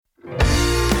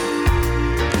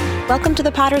Welcome to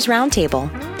the Potter's Roundtable,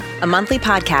 a monthly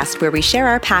podcast where we share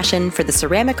our passion for the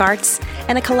ceramic arts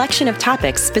and a collection of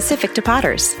topics specific to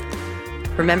potters.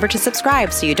 Remember to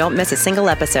subscribe so you don't miss a single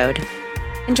episode.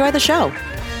 Enjoy the show.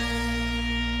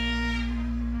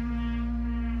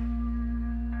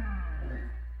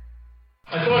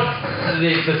 I thought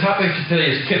the topic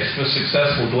today is tips for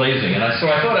successful glazing, and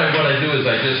so I thought what I do is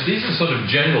these are sort of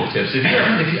general tips. And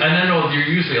I know there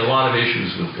are usually a lot of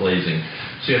issues with glazing,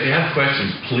 so if you have questions,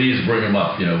 please bring them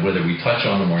up, whether we touch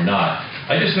on them or not.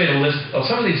 I just made a list of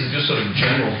some of these are just sort of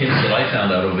general hints that I found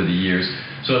out over the years.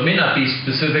 So it may not be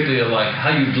specifically like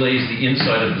how you glaze the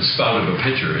inside of the spout of a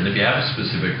pitcher, and if you have a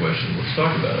specific question, let's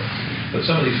talk about it. But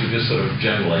some of these are just sort of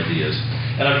general ideas.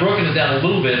 And I've broken it down a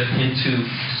little bit into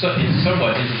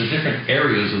the different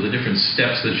areas or the different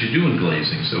steps that you do in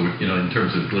glazing. So, in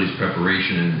terms of glaze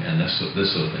preparation and this sort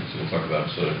of thing. So we'll talk about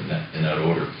it sort of in that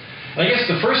order. I guess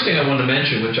the first thing I want to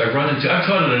mention, which I've taught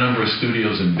at a number of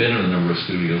studios and been in a number of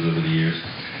studios over the years,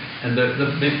 and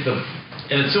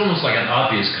and it's almost like an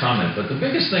obvious comment, but the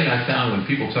biggest thing I found when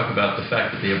people talk about the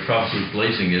fact that they have problems with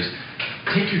glazing is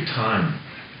take your time.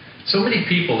 So many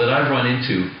people that I've run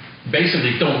into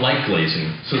basically don't like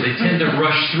glazing, so they tend to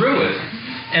rush through it,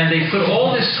 and they put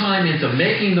all this time into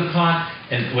making the pot,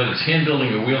 and whether it's hand building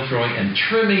or wheel throwing, and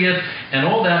trimming it, and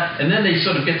all that, and then they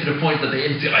sort of get to the point that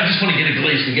I just want to get it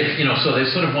glazed and get it, so they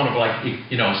sort of want to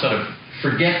sort of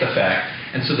forget the fact,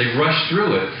 and so they rush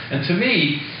through it. And to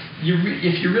me,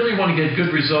 if you really want to get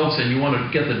good results and you want to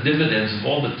get the dividends of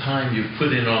all the time you've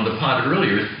put in on the pot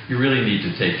earlier, you really need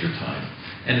to take your time.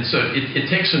 And so it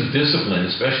takes some discipline,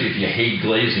 especially if you hate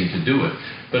glazing, to do it.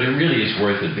 But it really is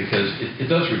worth it because it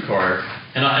does require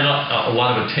a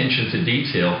lot of attention to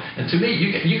detail. And to me,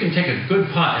 you can take a good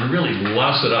pot and really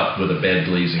louse it up with a bad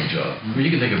glazing job. I mean,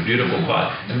 you can take a beautiful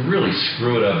pot and really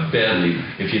screw it up badly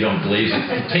if you don't glaze it.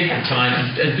 Take your time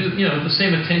and do the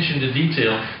same attention to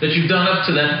detail that you've done up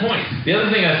to that point. The other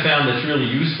thing I found that's really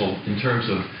useful in terms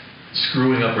of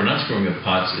screwing up or not screwing up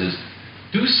pots is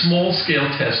do small-scale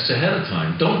tests ahead of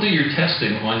time. Don't do your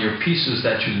testing on your pieces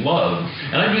that you love.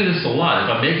 And I do this a lot.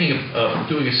 If I'm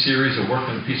doing a series or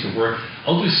working on a piece of work,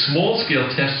 I'll do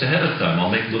small-scale tests ahead of time. I'll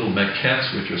make little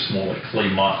maquettes, which are small, like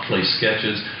clay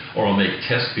sketches, or I'll make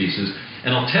test pieces.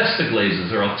 And I'll test the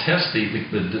glazes, or I'll test the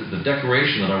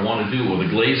decoration that I want to do, or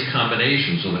the glaze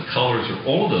combinations, or the colors, or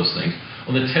all of those things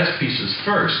on the test pieces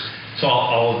first. So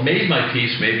I'll have made my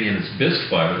piece maybe in its bisque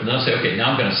fiber, and then I'll say, okay,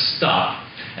 now I'm going to stop.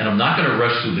 And I'm not going to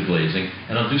rush through the glazing,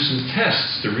 and I'll do some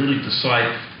tests to really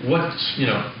decide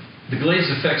the glaze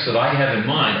effects that I have in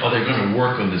mind, are they going to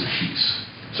work on this piece?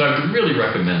 So I would really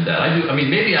recommend that.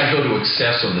 Maybe I go to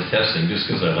excess on the testing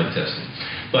just because I like testing.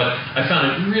 But I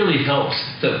found it really helps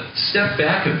to step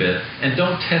back a bit and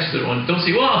don't test it don't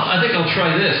say, well, I think I'll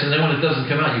try this, and then when it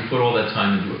doesn't come out, you put all that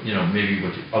time into it, maybe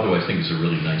what you otherwise think is a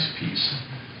really nice piece.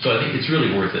 So I think it's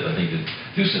really worth it, to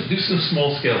do some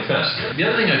small-scale tests. The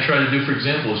other thing I try to do, for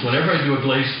example, is whenever I do a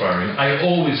glaze firing, I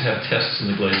always have tests in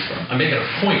the glaze firing. I make it a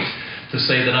point to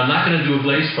say that I'm not going to do a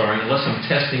glaze firing unless I'm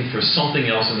testing for something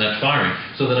else in that firing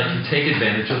so that I can take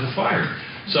advantage of the firing.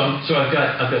 So I've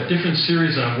got different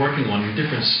series that I'm working on in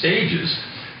different stages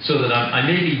so that I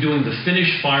may be doing the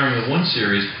finished firing of one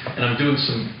series and I'm doing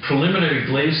some preliminary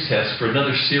glaze tests for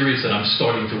another series that I'm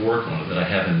starting to work on that I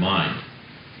have in mind.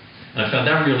 And I found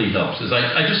that really helps.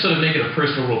 I just sort of make it a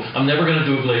personal rule. I'm never going to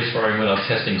do a glaze firing without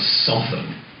testing something.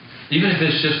 Even if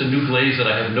it's just a new glaze that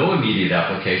I have no immediate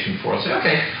application for, I'll say,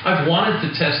 okay, I've wanted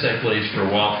to test that glaze for a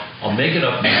while. I'll make it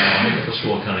up now. I'll make up a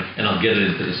swirl kind of, and I'll get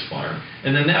it into this firing.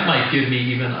 And then that might give me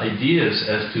even ideas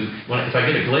as to if I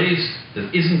get a glaze that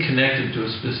isn't connected to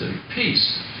a specific piece.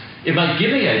 It might give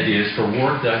me ideas for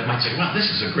work that I might say, wow, this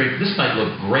might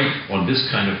look great on this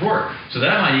kind of work. So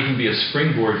that might even be a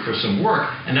springboard for some work,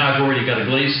 and now I've already got a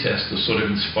glaze test to sort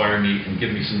of inspire me and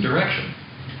give me some direction.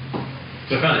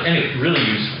 So I found it, really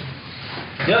useful.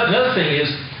 The other thing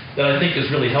is, that I think is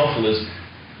really helpful is,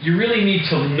 you really need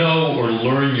to know or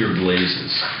learn your glazes.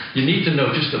 You need to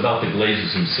know just about the glazes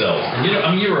themselves. And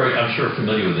you're I'm sure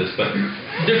familiar with this, but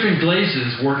different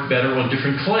glazes work better on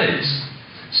different clays.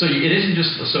 So it isn't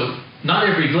not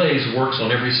every glaze works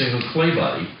on every single clay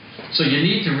body. So you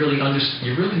need to really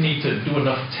you really need to do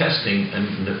enough testing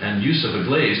and use of a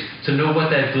glaze to know what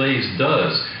that glaze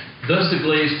does. Does the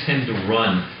glaze tend to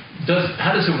run?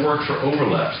 How does it work for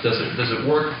overlaps? Does it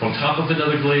work on top of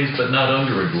another glaze but not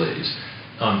under a glaze?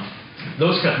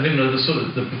 those kind of, the sort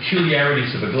of the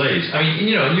peculiarities of a glaze. I mean,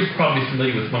 you're probably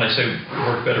familiar with when I say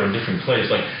work better on different clays.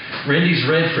 Like Randy's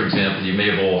Red, for example, you may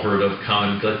have all heard of,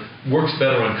 common glaze, works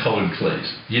better on colored clays.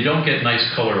 You don't get nice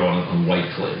color on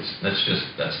white clays. That's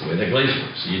the way that glaze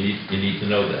works. So you need to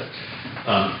know that.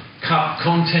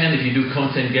 Cone 10, if you do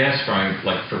Cone 10 gas firing,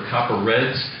 like for copper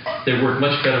reds, they work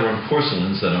much better on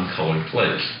porcelains than on colored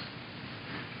clays.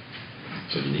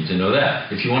 So you need to know that.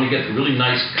 If you want to get really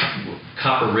nice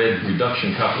copper red,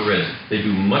 reduction copper reds, they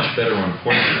do much better on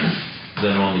porcelain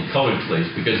than on the colored clays,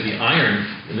 because the iron,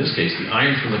 in this case, the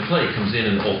iron from the clay comes in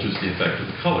and alters the effect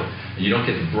of the color. And you don't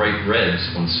get the bright reds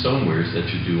on stonewares that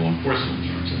you do on porcelain,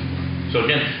 for example. So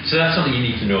again, that's something you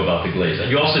need to know about the glaze. And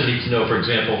you also need to know, for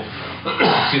example,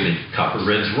 copper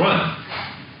reds run.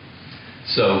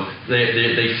 So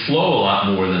they flow a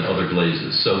lot more than other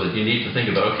glazes, so that you need to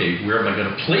think about, okay, where am I going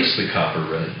to place the copper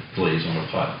red glaze on a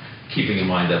pot, keeping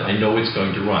in mind that I know it's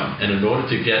going to run. And in order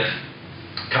to get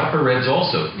copper reds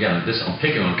also, again, I'm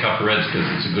picking on copper reds because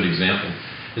it's a good example,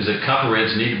 is that copper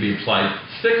reds need to be applied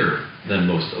thicker than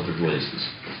most other glazes.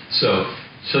 So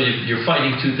you're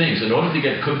fighting two things. In order to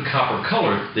get good copper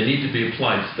color, they need to be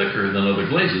applied thicker than other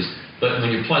glazes, but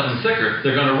when you apply them thicker,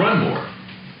 they're going to run more.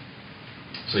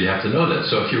 So you have to know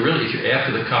that. So if you're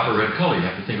after the copper red color, you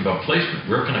have to think about placement.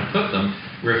 Where can I put them?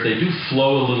 Where if they do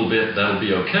flow a little bit, that'll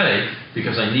be okay,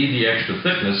 because I need the extra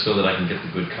thickness so that I can get the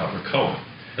good copper color.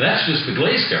 And that's just the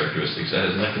glaze characteristics.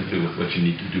 That has nothing to do with what you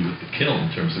need to do with the kiln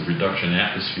in terms of reduction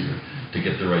atmosphere to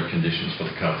get the right conditions for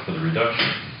the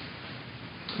reduction.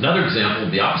 Another example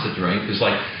of the opposite direction is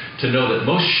like to know that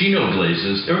most Shino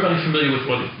glazes, everybody familiar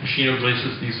with what Shino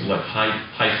glazes? These are like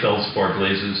high feldspar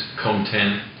glazes, Cone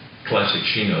 10. Classic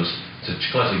Shinos, it's a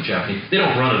classic Japanese. They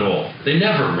don't run at all. They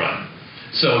never run.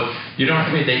 So you don't.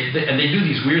 I mean, they do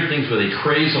these weird things where they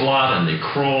craze a lot and they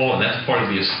crawl, and that's part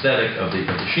of the aesthetic of the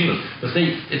Shinos. But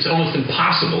it's almost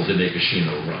impossible to make a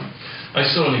Shino run. I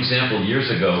saw an example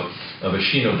years ago of a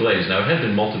Shino glaze. Now it had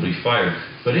been multiply fired,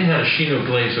 but it had a Shino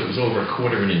glaze that was over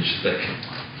 1/4 inch thick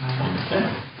on the pot,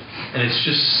 and it's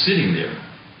just sitting there.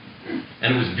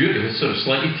 And it was beautiful. It was sort of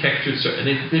slightly textured, and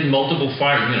they did multiple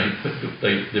fires.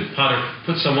 The potter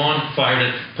put some on, fired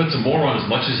it, put some more on as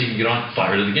much as he could get on,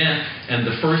 fired it again. And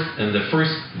the first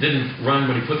didn't run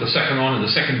when he put the second on, and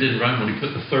the second didn't run when he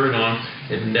put the third on.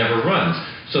 It never runs.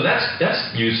 So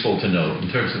that's useful to know in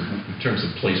terms of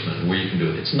placement and where you can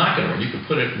do it. It's not going to run. You can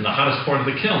put it in the hottest part of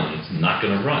the kiln, and it's not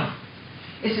going to run.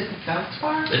 Is it the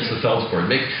feldspar? It's the feldspar.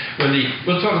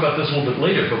 We'll talk about this a little bit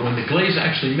later, but when the glaze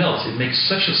actually melts, it makes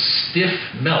such a stiff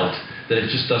melt that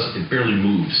it barely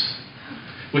moves.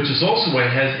 Which is also why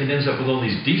it ends up with all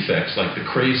these defects like the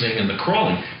crazing and the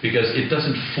crawling, because it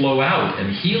doesn't flow out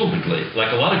and heal the glaze.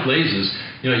 Like a lot of glazes,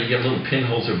 you get little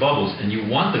pinholes or bubbles, and you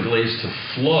want the glaze to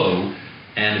flow,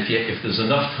 and if there's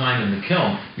enough time in the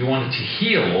kiln, you want it to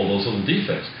heal all those little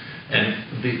defects. And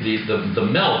the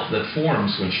melt that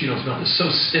forms when Shinos melt is so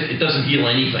stiff, it doesn't heal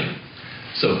anything.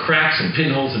 So cracks and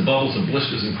pinholes and bubbles and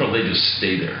blisters and curl, they just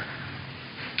stay there.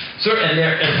 So,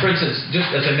 and for instance,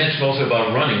 just as I mentioned also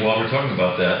about running, while we're talking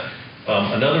about that,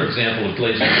 another example of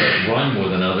glazes that run more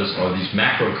than others are these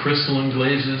macrocrystalline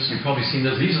glazes. You've probably seen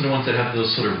those. These are the ones that have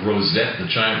those sort of the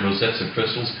giant rosettes of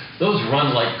crystals. Those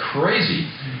run like crazy,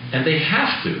 and they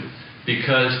have to.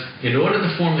 Because in order to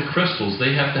form the crystals,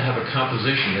 they have to have a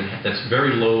composition that's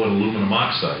very low in aluminum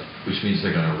oxide, which means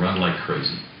they're going to run like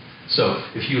crazy. So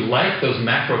if you like those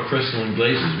macrocrystalline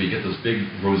glazes, where you get those big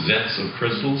rosettes of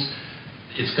crystals,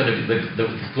 it's going to be, the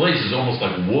glaze is almost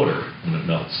like water when it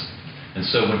melts. And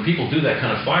so when people do that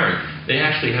kind of firing, they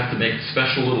actually have to make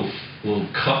special little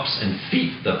cups and feet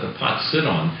that the pots sit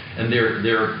on, and they're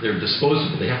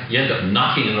disposable. You end up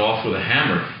knocking it off with a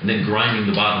hammer and then grinding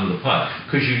the bottom of the pot,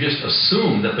 because you just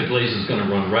assume that the glaze is going to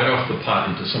run right off the pot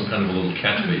into some kind of a little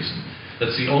catch basin.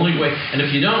 That's the only way. And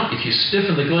if you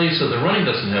stiffen the glaze so the running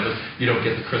doesn't have it, you don't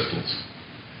get the crystals.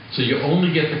 So you only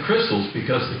get the crystals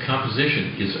because the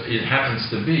composition it happens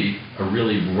to be a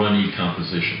really runny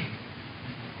composition.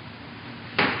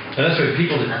 And that's why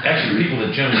people that generally do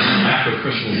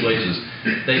macrocrystalline glazes,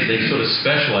 they sort of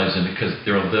specialize in it, because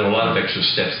there are a lot of extra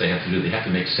steps they have to do. They have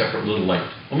to make separate little,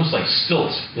 almost like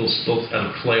little stilts out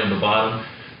of clay on the bottom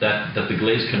that the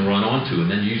glaze can run onto,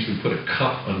 and then you usually put a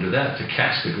cup under that to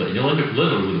catch the glaze. You'll end up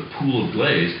literally with a pool of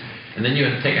glaze, and then you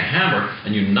have to take a hammer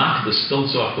and you knock the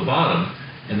stilts off the bottom,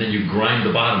 and then you grind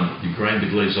the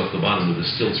glaze off the bottom where the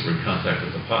stilts are in contact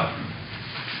with the pot.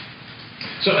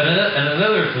 So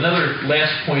another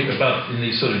last point about in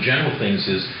these sort of general things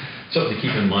is something to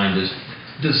keep in mind is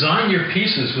design your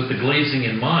pieces with the glazing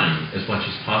in mind as much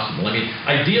as possible. I mean,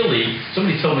 ideally,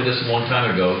 somebody told me this a long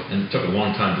time ago, and it took a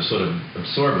long time to sort of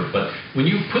absorb it, but when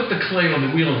you put the clay on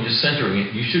the wheel and you're centering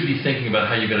it, you should be thinking about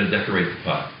how you're going to decorate the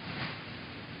pot.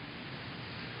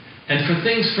 And for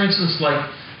things, for instance, like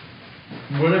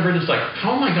whatever it is, like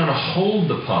how am I going to hold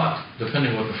the pot,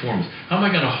 depending on what the form is? How am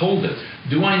I going to hold it?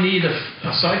 Do I need,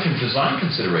 aside from design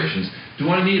considerations,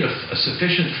 do I need a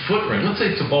sufficient foot ring? Let's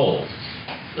say it's a bowl.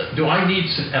 Do I need,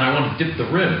 and I want to dip the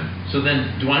rim, so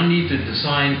then do I need to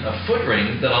design a foot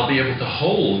ring that I'll be able to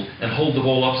hold and hold the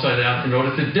bowl upside down in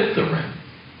order to dip the rim?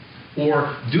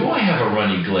 Or do I have a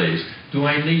runny glaze? Do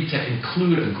I need to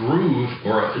include a groove,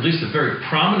 or at least a very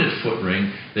prominent foot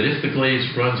ring, that if the glaze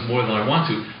runs more than I want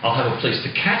to, I'll have a place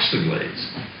to catch the glaze?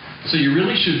 So you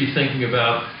really should be thinking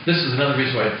about, this is another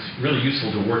reason why it's really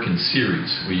useful to work in series,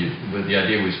 where the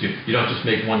idea was you don't just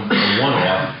make one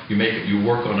one-off, you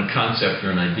work on a concept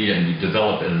or an idea and you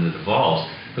develop it and it evolves.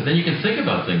 But then you can think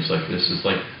about things like this. It's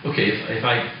like, okay, if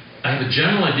I have a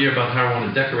general idea about how I want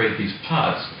to decorate these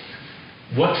pots,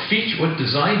 what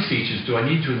design features do I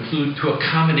need to include to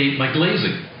accommodate my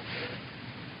glazing?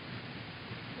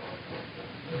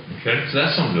 Okay, so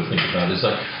that's something to think about. It's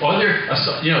like, are there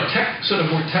sort of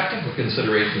more technical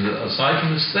considerations aside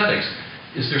from aesthetics?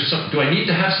 Do I need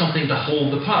to have something to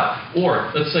hold the pot? Or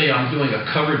let's say I'm doing a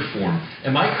covered form.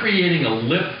 Am I creating a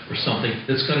lip or something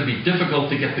that's going to be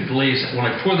difficult to get the glaze when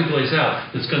I pour the glaze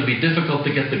out? It's going to be difficult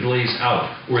to get the glaze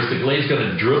out, or is the glaze going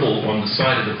to dribble on the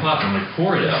side of the pot when I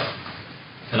pour it out?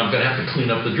 And I'm going to have to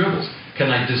clean up the dribbles. Can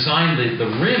I design the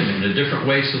rim in a different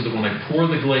way so that when I pour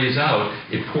the glaze out,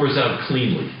 it pours out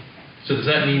cleanly? So does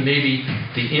that mean maybe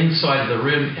the inside of the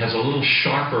rim has a little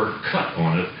sharper cut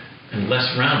on it and less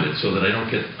rounded, so that I don't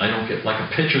get like a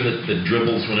pitcher that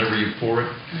dribbles whenever you pour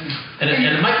it? And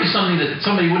it might be something that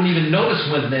somebody wouldn't even notice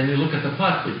when they look at the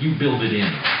pot, but you build it in.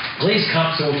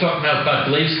 So we're talking now about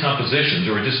glaze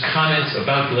compositions, or just comments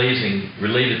about glazing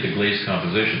related to glaze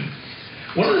composition.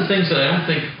 One of the things that I don't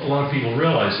think a lot of people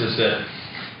realize is that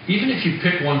even if you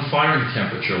pick one firing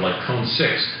temperature, like cone 6,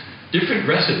 different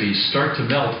recipes start to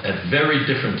melt at very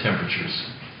different temperatures.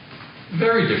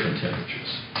 Very different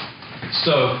temperatures.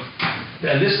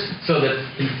 This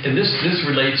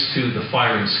relates to the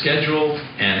firing schedule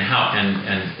and how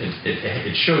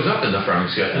it shows up in the firing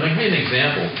schedule. And I give you an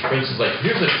example. For instance, like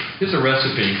here's a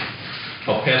recipe.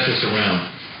 I'll pass this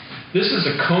around. This is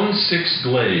a cone 6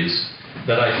 glaze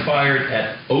that I fired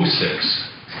at 06.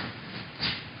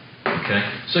 Okay,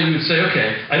 so you would say,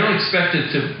 okay, I don't expect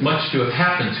much to have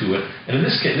happened to it. And in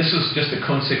this case, this was just a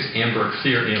cone 6 amber,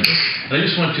 clear amber. And I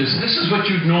just want to, this is what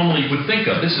you normally would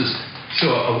think of. This is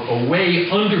a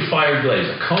way under fired glaze,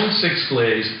 a cone 6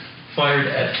 glaze fired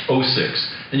at 06.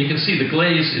 And you can see the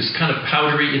glaze is kind of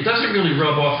powdery. It doesn't really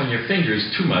rub off on your fingers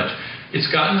too much. It's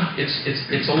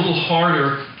a little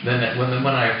harder than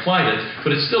when I applied it,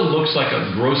 but it still looks like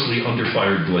a grossly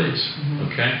under-fired glaze.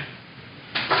 Okay?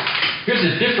 Here's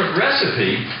a different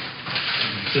recipe.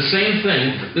 The same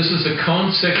thing. This is a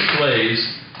cone 6 glaze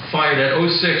fired at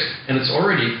 06, and it's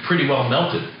already pretty well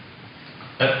melted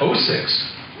at 06.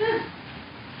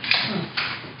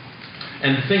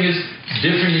 And the thing is,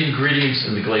 different ingredients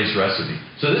in the glaze recipe.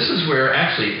 So this is where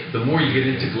actually, the more you get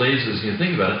into glazes and you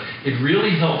think about it, it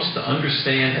really helps to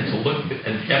understand and to look,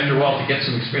 and after a while to get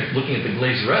some experience looking at the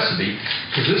glaze recipe,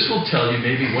 because this will tell you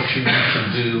maybe what you need to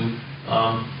do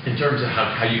in terms of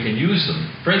how you can use them.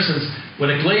 For instance, when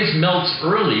a glaze melts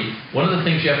early, one of the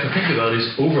things you have to think about is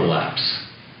overlaps.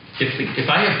 If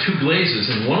I have two glazes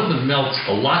and one of them melts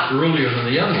a lot earlier than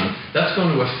the other one, that's going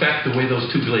to affect the way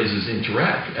those two glazes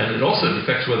interact. And it also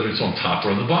affects whether it's on top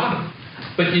or on the bottom.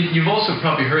 But you've also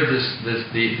probably heard there's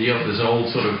an old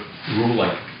sort of rule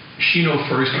like Shino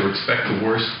first or expect the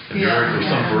worst, or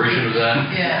some version of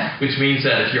that. Yeah. Which means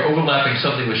that if you're overlapping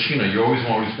something with Shino, you always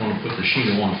want to put the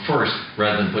Shino on first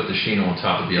rather than put the Shino on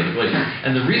top of the other glaze.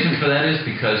 And the reason for that is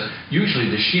because usually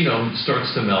the Shino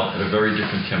starts to melt at a very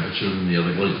different temperature than the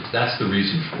other glaze. That's the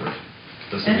reason for it.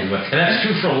 And that's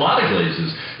true for a lot of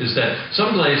glazes, is that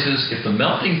some glazes, if the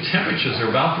melting temperatures are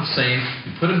about the same,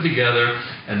 you put them together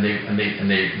and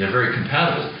they're very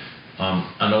compatible. And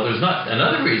others not.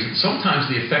 Another reason,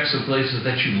 sometimes the effects of glazes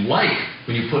that you like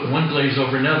when you put one glaze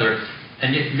over another,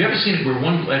 and you've ever seen it where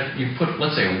you put,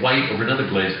 let's say, a white over another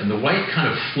glaze, and the white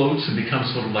kind of floats and becomes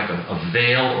sort of like a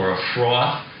veil or a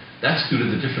froth? That's due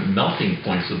to the different melting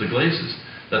points of the glazes.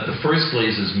 That the first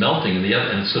glaze is melting and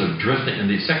and it's sort of drifting, and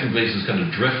the second glaze is kind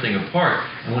of drifting apart.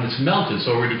 And when it's melted, it's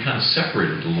already kind of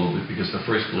separated a little bit because the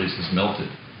first glaze is melted.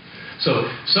 So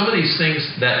some of these things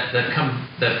that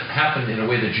happen in a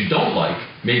way that you don't like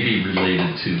may be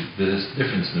related to this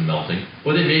difference in the melting,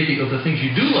 or they may be of the things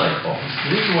you do like. The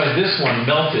reason why this one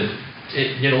melted,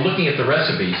 looking at the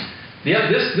recipes,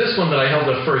 this one that I held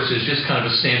up first is just kind of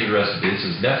a standard recipe. This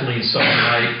is ethylene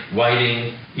sulfonite,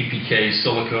 whiting, EPK,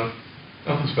 silica,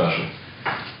 nothing special.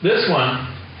 This one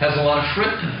has a lot of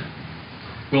frit in it.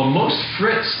 Well, most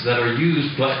frits that are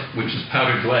used, which is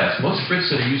powdered glass, most frits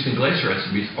that are used in glaze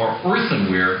recipes are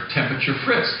earthenware temperature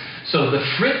frits. So the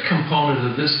frit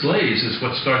component of this glaze is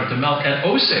what started to melt at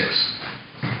 06,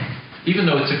 even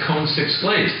though it's a cone 6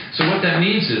 glaze. So what that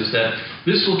means is that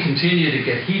this will continue to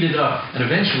get heated up, and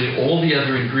eventually all the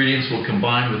other ingredients will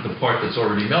combine with the part that's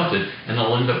already melted, and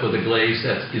I'll end up with a glaze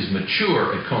that is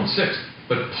mature at cone 6.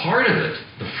 But part of it,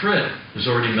 the frit, is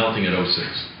already melting at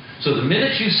 06. So the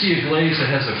minute you see a glaze that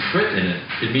has a frit in it,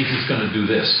 it means it's going to do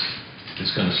this. It's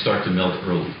going to start to melt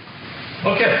early.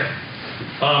 Okay.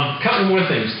 Couple more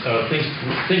things to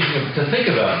think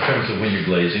about in terms of when you're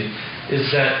glazing is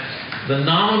that the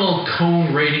nominal cone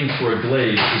rating for a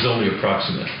glaze is only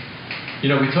approximate.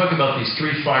 We talk about these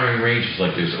 3 firing ranges,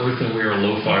 like there's earthenware,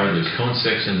 low fire, there's cone 6,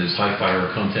 and there's high fire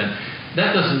or cone 10.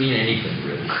 That doesn't mean anything,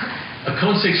 really. A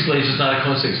cone 6 glaze is not a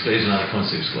cone 6 glaze, not a cone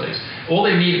 6 glaze. All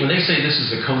they mean, when they say this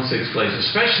is a cone 6 glaze,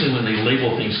 especially when they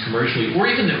label things commercially, or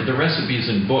even the recipes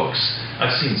in books.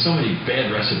 I've seen so many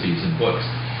bad recipes in books.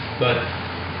 But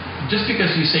just because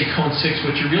you say cone 6,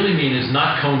 what you really mean is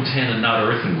not cone 10 and not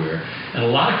earthenware. And a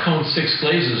lot of cone 6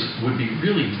 glazes would be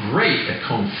really great at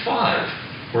cone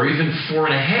 5, or even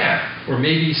 4.5, or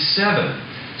maybe 7.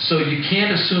 So you can't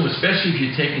assume, especially if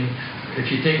you're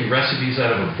taking recipes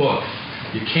out of a book,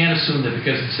 you can't assume that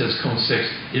because it says cone 6,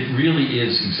 it really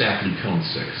is exactly cone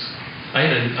 6. I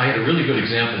had a really good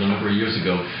example a number of years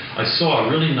ago. I saw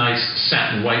a really nice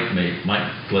satin white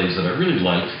glaze that I really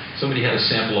liked. Somebody had a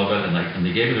sample of it, and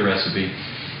they gave me the recipe,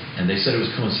 and they said it was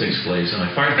cone 6 glaze, and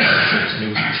I fired the cone 6, and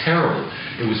it was terrible.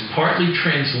 It was partly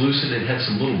translucent. It had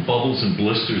some little bubbles and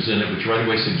blisters in it, which right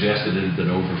away suggested it had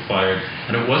been overfired,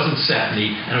 and it wasn't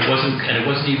satiny, and it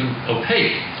wasn't even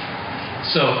opaque.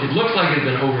 So it looked like it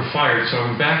had been overfired, so I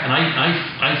went back and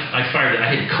I fired it. I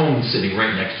had cones sitting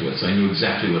right next to it, so I knew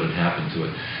exactly what had happened to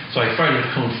it. So I fired it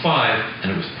at cone 5,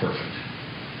 and it was perfect.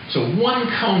 So one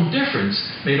cone difference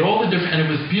made all the difference, and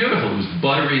it was beautiful. It was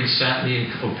buttery and satiny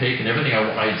and opaque and everything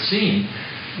I had seen.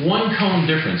 One cone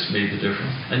difference made the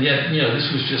difference. And yet, this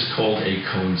was just called a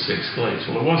cone 6 glaze.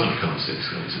 Well, it wasn't a cone 6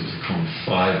 glaze. It was a cone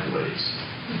 5 glaze.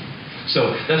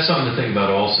 So that's something to think about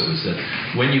also, is that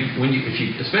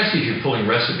especially if you're pulling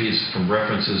recipes from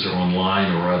references or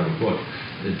online or out of a book,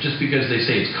 just because they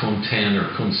say it's cone 10 or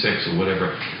cone 6 or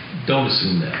whatever, don't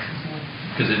assume that.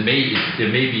 Because there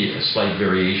may be a slight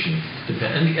variation.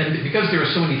 And because there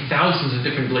are so many thousands of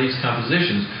different glaze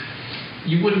compositions,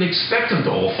 you wouldn't expect them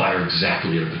to all fire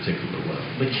exactly at a particular level.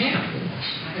 They can't almost.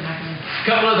 A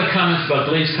couple other comments about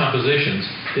glaze compositions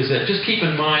is that just keep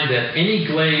in mind that any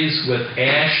glaze with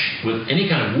ash, with any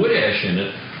kind of wood ash in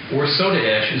it, or soda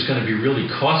ash is going to be really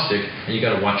caustic, and you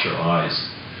got to watch your eyes.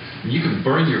 And you can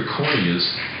burn your corneas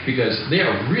because they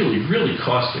are really, really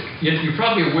caustic. You're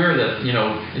probably aware that,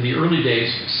 in the early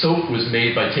days, soap was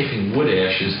made by taking wood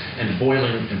ashes and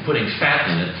boiling and putting fat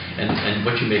in it, and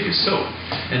what you make is soap.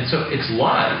 And so it's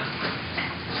lye.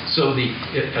 So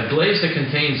a glaze that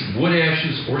contains wood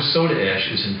ashes or soda ash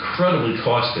is incredibly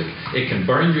caustic. It can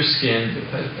burn your skin,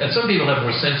 and some people have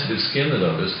more sensitive skin than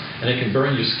others, and it can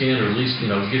burn your skin or at least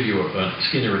give you a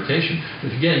skin irritation.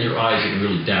 But if you get in your eyes, it can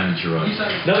really damage your eyes.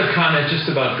 Another comment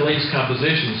just about glaze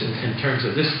compositions in terms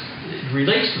of this, it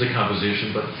relates to the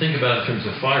composition, but think about it in terms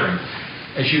of firing.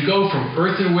 As you go from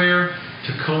earthenware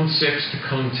to cone 6 to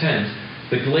cone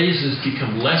 10, the glazes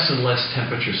become less and less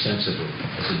temperature sensitive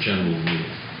as a general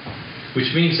rule.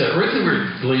 Which means that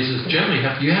earthenware glazes generally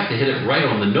you have to hit it right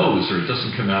on the nose or it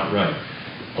doesn't come out right.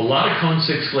 A lot of cone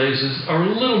 6 glazes are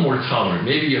a little more tolerant.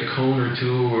 Maybe a cone or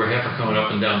two or half a cone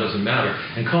up and down doesn't matter.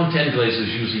 And cone 10 glazes,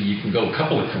 usually you can go a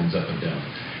couple of cones up and down.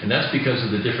 And that's because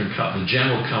of the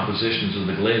general compositions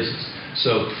of the glazes.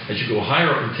 So as you go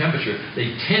higher up in temperature,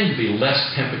 they tend to be less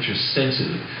temperature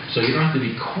sensitive. So you don't have to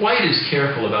be quite as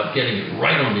careful about getting it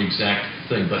right on the exact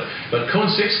thing. But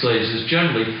cone 6 glazes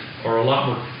generally are a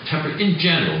lot more in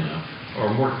general now,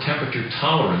 are more temperature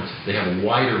tolerant. They have a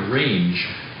wider range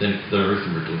than the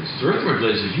earthenware glazes. Earthenware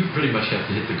glazes, you pretty much have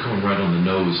to hit the cone right on the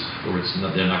nose, or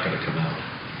they're not going to come out.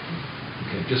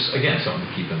 Okay, just again something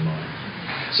to keep in mind.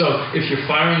 So if you're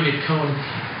firing a cone,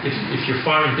 if you're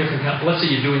firing different, let's say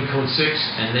you're doing cone 6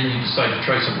 and then you decide to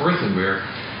try some earthenware,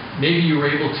 maybe you were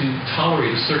able to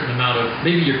tolerate a certain amount of,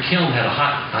 maybe your kiln had a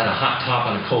hot top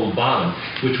and a cold bottom,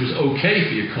 which was okay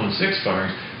for your cone 6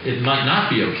 firings. It might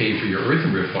not be okay for your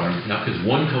earthenware firing, now because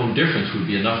one cone difference would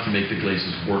be enough to make the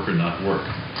glazes work or not work.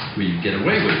 Where you get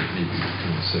away with it, maybe with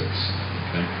cone 6.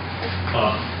 Okay.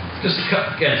 Just to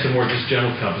cut, again, some more just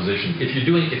general composition. If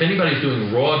anybody's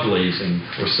doing raw glazing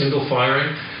or single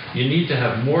firing, you need to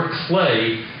have more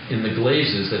clay in the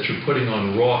glazes that you're putting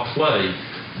on raw clay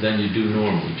than you do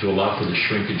normally to allow for the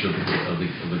shrinkage of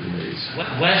the glaze.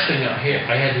 Last thing I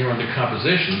had here under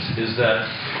compositions is that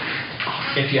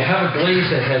if you have a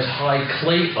glaze that has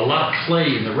a lot of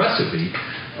clay in the recipe,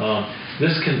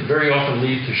 this can very often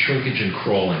lead to shrinkage and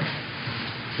crawling.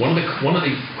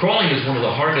 Crawling is one of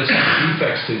the hardest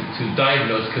defects to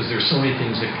diagnose because there's so many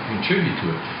things that can contribute to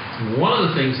it. One of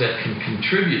the things that can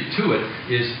contribute to it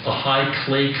is a high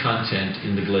clay content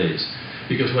in the glaze.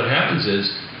 Because what happens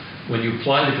is, when you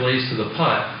apply the glaze to the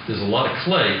pot, there's a lot of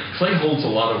clay. Clay holds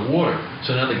a lot of water.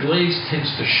 So now the glaze tends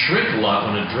to shrink a lot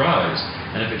when it dries.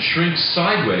 And if it shrinks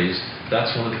sideways,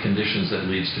 that's one of the conditions that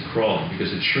leads to crawling.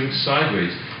 Because it shrinks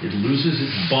sideways, it loses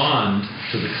its bond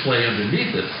to the clay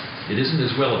underneath it. It isn't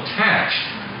as well attached,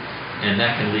 and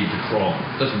that can lead to crawling.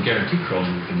 It doesn't guarantee crawling,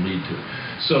 but it can lead to it.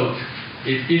 So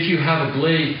if you have a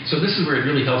glaze, so this is where it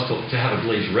really helps to have a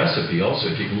glaze recipe also,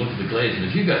 if you can look at the glaze. And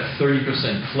if you've got 30%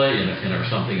 clay in or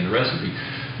something in a recipe,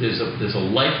 there's a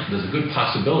good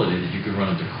possibility that you could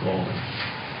run into crawling.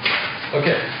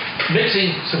 Okay,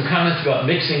 some comments about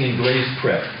mixing and glaze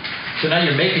prep. So now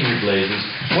you're making your glazes.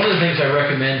 One of the things I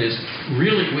recommend is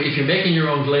really, if you're making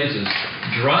your own glazes,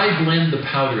 dry blend the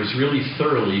powders really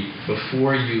thoroughly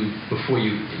before you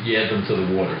add them to the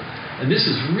water. And this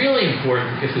is really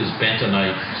important if there's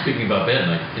bentonite, speaking about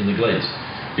bentonite, in the glaze.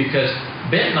 Because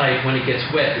bentonite, when it gets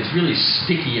wet, is really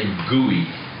sticky and gooey.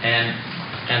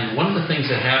 And one of the things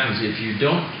that happens if you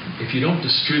don't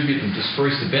distribute and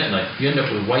disperse the bentonite, you end up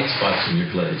with white spots in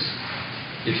your glaze.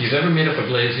 If you've ever made up a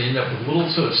glaze, you end up with little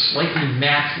sort of slightly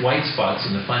matte white spots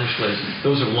in the finished glaze.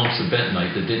 Those are lumps of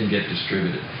bentonite that didn't get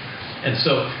distributed. And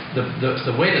so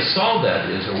the way to solve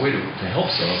that is, or way to help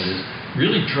solve it is,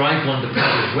 really dry blend the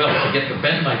powder as well to get the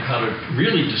bentonite powder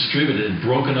really distributed and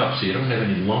broken up so you don't have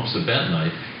any lumps of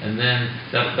bentonite, and then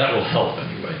that will help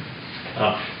anyway.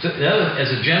 So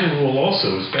as a general rule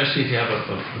also, especially if you have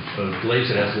a glaze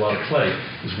that has a lot of clay,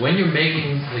 is when you're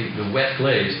making the wet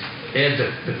glaze, add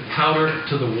the powder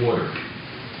to the water.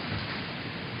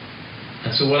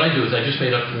 And so what I do is, I just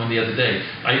made up one the other day.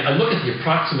 I look at the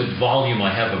approximate volume I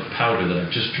have of powder that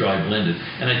I've just dry blended,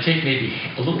 and I take maybe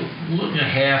a little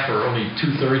half or only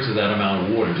 2/3 of that amount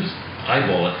of water, just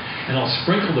eyeball it, and I'll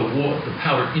sprinkle the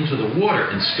powder into the water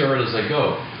and stir it as I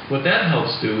go. What that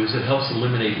helps do is it helps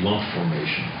eliminate lump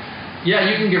formation. Yeah,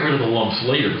 you can get rid of the lumps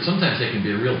later, but sometimes they can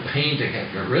be a real pain to get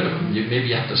rid of them. Maybe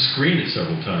you have to screen it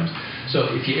several times.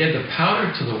 So if you add the powder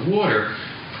to the water,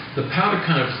 the powder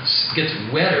kind of gets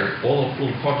wetter, all the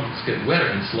little particles get wetter,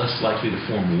 and it's less likely to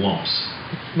form lumps.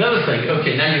 Another thing,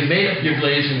 okay, now you've made up your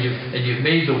glaze and you've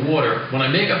made the water. When I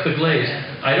make up the glaze,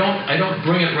 I don't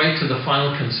bring it right to the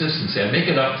final consistency. I make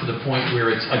it up to the point where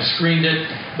I've screened it,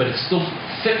 but it's still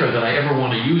thicker than I ever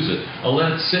want to use it. I'll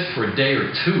let it sit for a day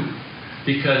or two,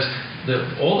 because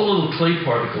all the little clay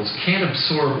particles can't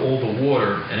absorb all the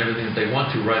water and everything that they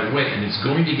want to right away, and it's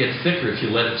going to get thicker if you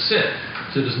let it sit.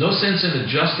 So there's no sense in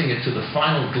adjusting it to the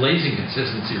final glazing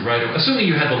consistency right away, assuming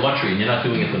you have the luxury and you're not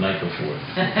doing it the night before.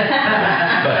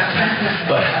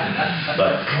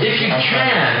 but if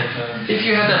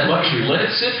you have that luxury, let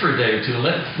it sit for a day or two,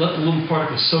 let the little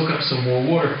particles soak up some more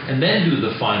water, and then do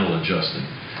the final adjusting.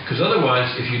 Because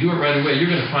otherwise, if you do it right away, you're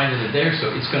going to find in a day or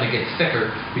so it's going to get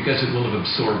thicker because it will have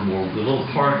absorbed more. The little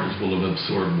particles will have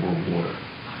absorbed more water.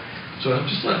 So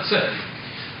just let it sit.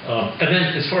 And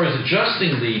then, as far as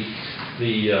adjusting the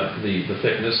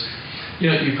thickness,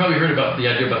 you probably heard about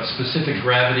the idea about specific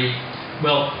gravity.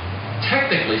 Well,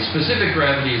 technically, specific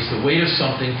gravity is the weight of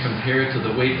something compared to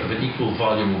the weight of an equal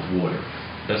volume of water.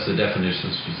 That's the definition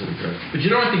of specific gravity. But you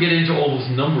don't have to get into all those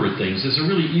number of things. There's a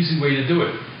really easy way to do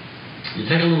it. You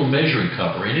take a little measuring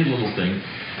cup or any little thing,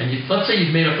 and let's say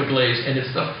you've made up a glaze, and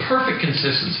it's the perfect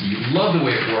consistency. You love the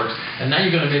way it works, and now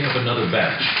you're going to make up another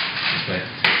batch. Okay.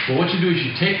 Well, what you do is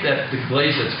you take the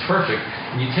glaze that's perfect,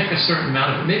 and you take a certain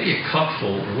amount of it, maybe a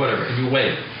cupful or whatever, and you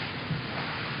weigh it.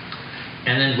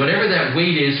 And then whatever that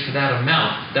weight is for that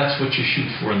amount, that's what you shoot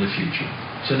for in the future.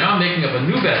 So now I'm making up a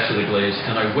new batch of the glaze,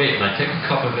 and I weigh it, and I take a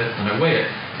cup of it, and I weigh it,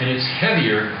 and it's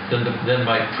heavier than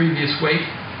my previous weight.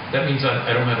 That means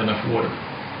I don't have enough water.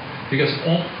 Because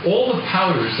all the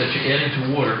powders that you're adding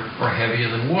to water are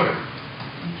heavier than water.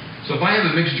 So if I have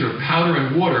a mixture of powder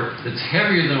and water that's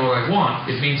heavier than what I want,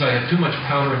 it means I have too much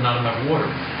powder and not enough water.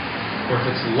 Or if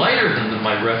it's lighter than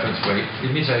my reference weight, it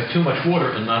means I have too much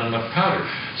water and not enough powder.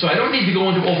 So I don't need to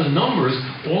go into all the numbers.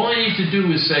 All I need to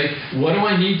do is say, what do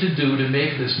I need to do to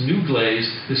make this new glaze,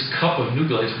 this cup of new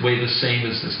glaze, weigh the same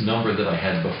as this number that I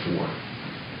had before?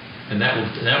 And that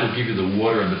will give you the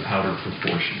water and the powder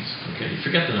proportions. Okay,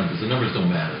 forget the numbers. The numbers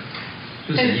don't matter.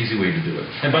 This is an easy way to do it.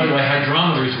 And by the way,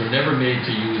 hydrometers were never made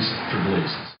to use for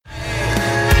glazes.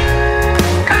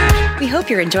 We hope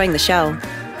you're enjoying the show.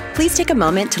 Please take a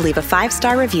moment to leave a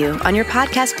 5-star review on your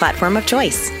podcast platform of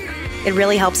choice. It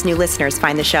really helps new listeners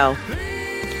find the show.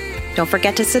 Don't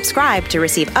forget to subscribe to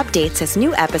receive updates as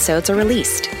new episodes are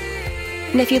released.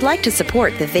 And if you'd like to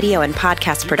support the video and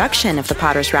podcast production of the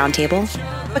Potter's Roundtable,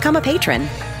 become a patron.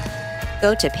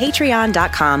 Go to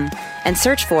patreon.com and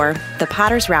search for the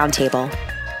Potter's Roundtable.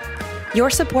 Your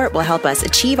support will help us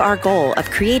achieve our goal of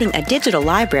creating a digital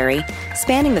library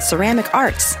spanning the ceramic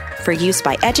arts for use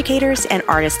by educators and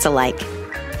artists alike.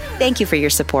 Thank you for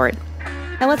your support.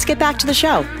 Now let's get back to the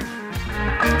show.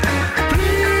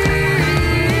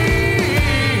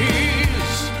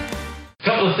 A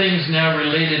couple of things now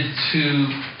related to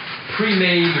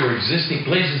pre-made or existing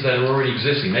glazes that are already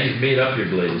existing. Now you've made up your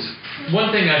glaze.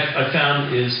 One thing I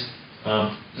found is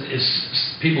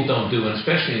people don't do, and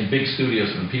especially in big studios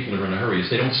when people are in a hurry, is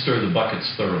they don't stir the buckets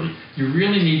thoroughly. You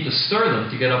really need to stir them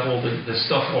to get up all the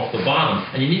stuff off the bottom,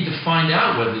 and you need to find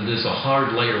out whether there's a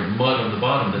hard layer of mud on the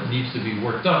bottom that needs to be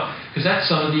worked up, because that's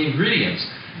some of the ingredients.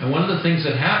 And one of the things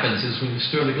that happens is when you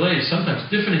stir the glaze, sometimes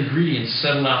different ingredients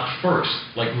settle out first,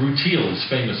 like rutile is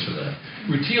famous for that.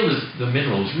 Rutile is the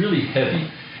mineral, is really heavy,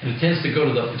 and it tends to go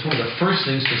to it's one of the first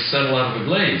things to settle out of a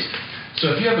glaze. So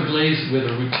if you have a glaze where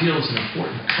the rutile is an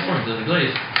important colorant in the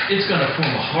glaze, it's going to form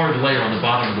a hard layer on the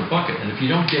bottom of the bucket. And if you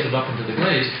don't get it up into the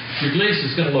glaze, your glaze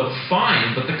is going to look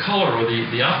fine, but the color or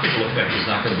the optical effect is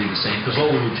not going to be the same because all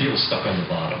the rutile is stuck on the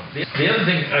bottom. The other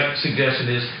thing I suggestion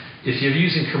is, if you're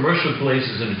using commercial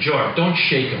glazes in a jar, don't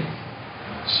shake them,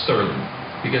 stir them.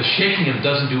 Because shaking them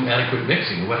doesn't do adequate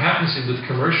mixing. What happens with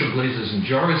commercial glazes in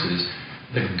jars is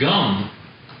the gum,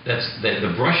 that's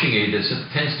the brushing aid,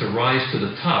 tends to rise to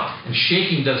the top, and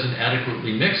shaking doesn't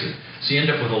adequately mix it. So you end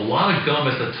up with a lot of gum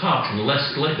at the top and less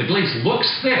glaze. The glaze looks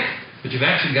thick, but you've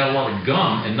actually got a lot of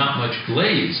gum and not much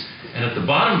glaze. And at the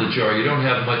bottom of the jar, you don't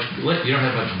have much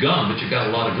gum, but you've got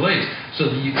a lot of glaze.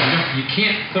 So you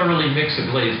can't thoroughly mix a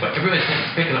glaze. But everybody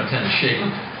pick it up, tend to shake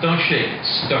it. Don't shake it,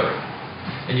 stir it.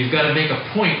 And you've got to make a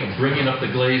point of bringing up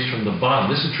the glaze from the bottom.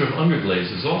 This is true of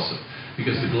underglazes also,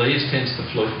 because the glaze tends to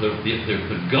float, the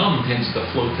gum tends to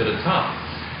float to the top.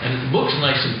 And it looks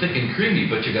nice and thick and creamy,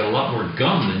 but you got a lot more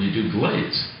gum than you do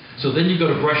glaze. So then you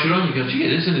go to brush it on, you go, gee,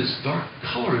 it isn't as dark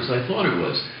color as I thought it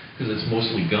was, because it's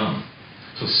mostly gum.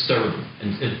 So stir them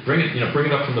and bring it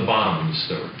up from the bottom when you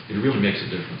stir it. It really makes a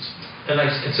difference.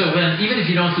 And so then, even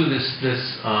if you don't do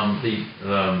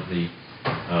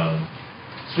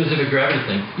specific gravity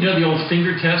thing, the old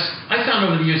finger test, I found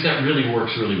over the years that really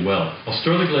works really well. I'll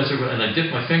stir the glaze and I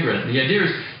dip my finger in it. The idea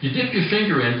is you dip your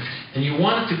finger in, and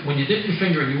when you dip your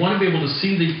finger in, you want to be able to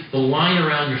see the line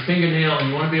around your fingernail, and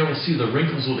you want to be able to see the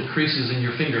wrinkles or the creases in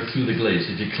your finger through the glaze.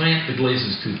 If you can't, the glaze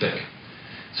is too thick.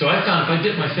 So I found if I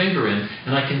dip my finger in,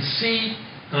 and I can see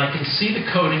the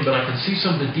coating, but I can see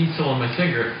some of the detail on my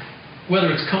finger,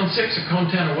 whether it's cone 6 or cone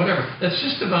 10 or whatever, that's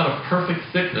just about a perfect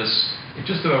thickness. It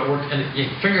just about works, and your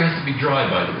finger has to be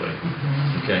dry, by the way.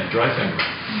 Okay, dry finger.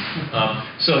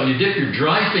 So you dip your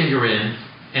dry finger in,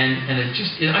 and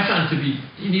I found it to be,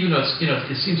 even though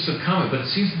it seems so common, but it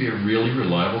seems to be a really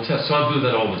reliable test. So I'll do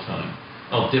that all the time.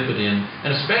 I'll dip it in,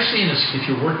 and especially if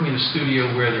you're working in a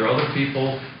studio where there are other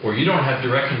people, or you don't have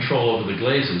direct control over the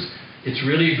glazes, it's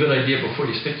really a good idea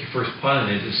before you stick your first pot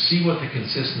in it to see what the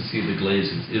consistency of the glaze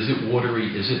is. Is it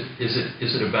watery? Is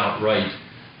it about right?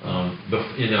 And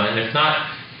if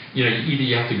not, either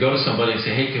you have to go to somebody and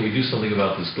say, hey, can we do something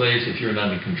about this glaze? If you're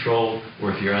not in control,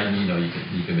 or if you're on, you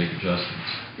can make adjustments.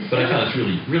 But I found it's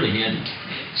really, really handy.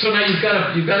 So now you've got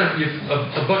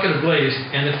a bucket of glaze,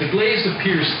 and if the glaze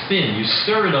appears thin, you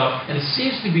stir it up, and it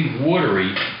seems to be watery.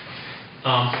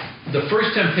 The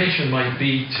first temptation might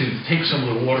be to take some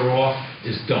of the water off.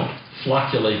 Don't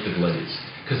flocculate the glaze,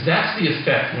 because that's the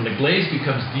effect. When the glaze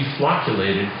becomes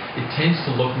deflocculated, it tends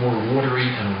to look more watery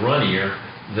and runnier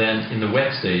than in the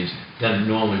wet stage than it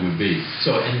normally would be.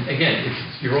 So, and again, if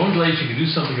it's your own glaze, you can do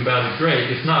something about it, great.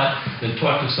 If not, then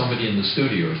talk to somebody in the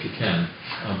studio if you can.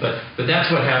 But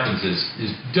that's what happens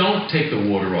is don't take the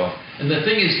water off. And the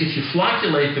thing is, if you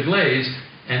flocculate the glaze,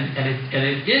 and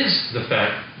it is the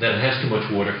fact that it has too much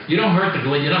water, you don't hurt the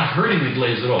glaze. You're not hurting the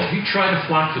glaze at all. If you try to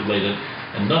flocculate it,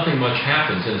 and nothing much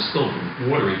happens and it's still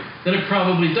watery, then it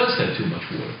probably does have too much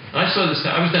water. And I saw this.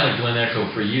 I was down at Glen Echo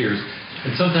for years,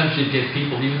 and sometimes you'd get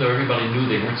people, even though everybody knew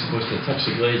they weren't supposed to touch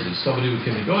the glazes, somebody would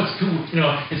come and go,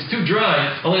 it's too dry,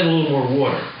 I'll add a little more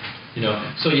water.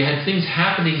 So you had things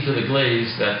happening to the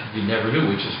glaze that you never knew,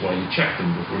 which is why you checked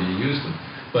them before you used them.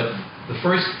 But the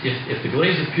first, if the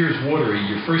glaze appears watery,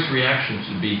 your first reaction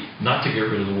should be not to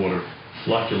get rid of the water,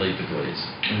 flocculate the glaze.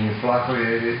 And you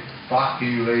flocculate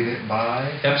it by?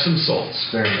 Epsom salts.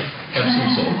 There you go. Epsom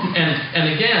salt.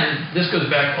 And again, this goes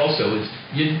back also, is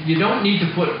you don't need to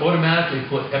automatically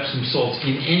put Epsom salts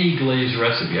in any glaze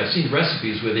recipe. I've seen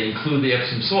recipes where they include the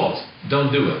Epsom salts.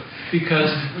 Don't do it.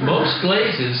 Because most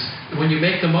glazes, when you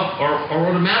make them up, are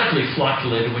automatically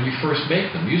flocculated when you first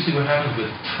make them. Usually what happens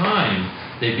with time,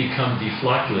 they become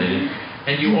deflocculated.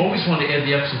 And you always want to add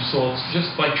the Epsom salts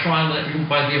just by trying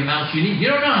by the amount you need. You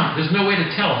don't know. There's no way to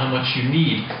tell how much you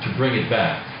need to bring it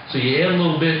back. So you add a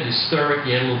little bit, you stir it,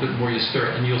 you add a little bit more, you stir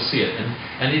it, and you'll see it.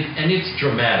 And it's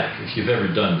dramatic if you've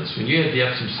ever done this. When you add the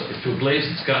Epsom salts, to a glaze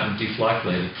that's gotten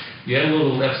deflocculated, you add a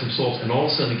little Epsom salts, and all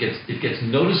of a sudden it gets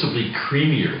noticeably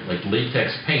creamier, like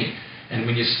latex paint. And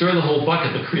when you stir the whole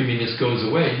bucket, the creaminess goes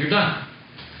away. You're done.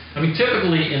 I mean,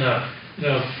 typically in a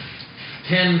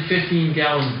 10,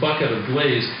 15-gallon bucket of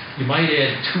glaze, you might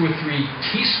add 2 or 3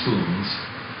 teaspoons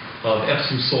of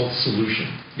Epsom salt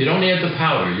solution. You don't add the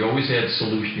powder. You always add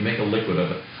solution. You make a liquid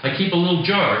of it. I keep a little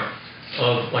jar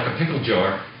like a pickle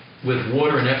jar with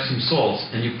water and Epsom salts,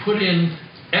 and you put in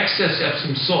excess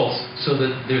Epsom salts so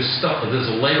that there's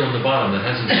a layer on the bottom that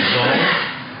hasn't dissolved,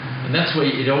 and that's why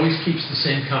it always keeps the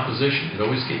same composition. It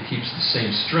always keeps the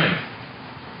same strength.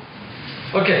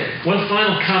 Okay, one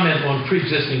final comment on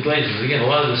pre-existing glazes. Again, a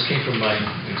lot of this came from my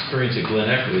experience at Glen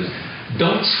Echo, is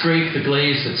don't scrape the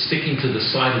glaze that's sticking to the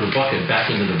side of the bucket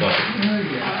back into the bucket.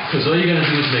 Because all you're going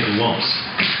to do is make lumps.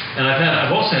 And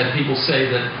I've also had people say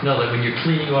that, no, that when you're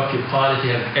cleaning off your pot, if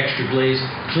you have extra glaze,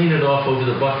 clean it off over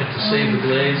the bucket to save the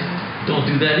glaze. Don't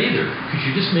do that either, because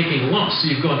you're just making lumps.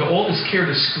 So you've gone to all this care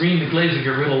to screen the glaze and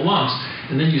get rid of lumps,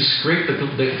 and then you scrape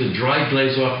the dry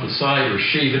glaze off the side or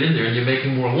shave it in there, and you're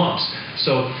making more lumps.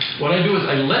 So what I do is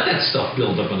I let that stuff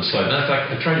build up on the side. Matter of fact,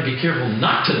 I try to be careful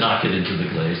not to knock it into the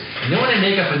glaze. And then when I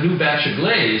make up a new batch of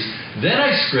glaze, then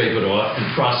I scrape it off and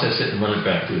process it and run it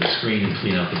back through the screen and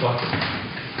clean out the bucket.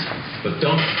 But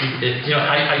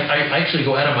I actually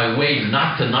go out of my way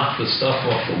not to knock the stuff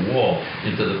off the wall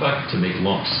into the bucket to make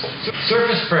lumps.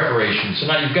 Surface preparation. So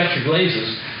now you've got your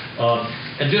glazes,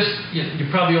 and just you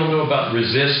probably all know about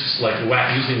resists, like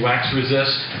using wax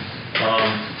resist.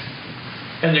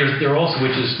 And there also,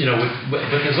 which is but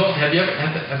there's also have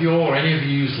you all or any of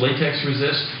you used latex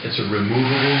resist? It's a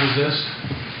removable resist.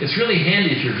 It's really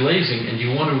handy if you're glazing and you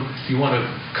want to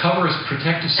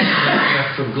protect a certain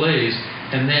area from glaze,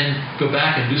 and then go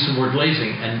back and do some more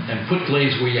glazing and put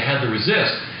glaze where you had the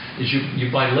resist, is you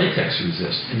buy latex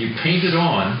resist and you paint it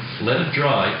on, let it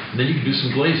dry, and then you can do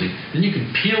some glazing. Then you can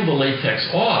peel the latex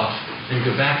off and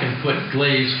go back and put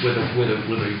glaze where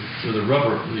the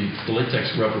rubber, the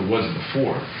latex rubber was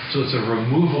before. So it's a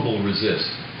removable resist.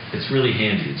 It's really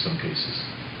handy in some cases.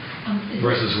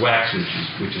 Versus wax,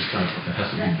 which is kind of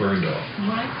has to be burned off.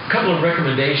 A couple of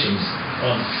recommendations.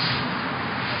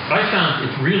 I found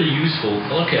it really useful.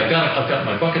 Okay, I've got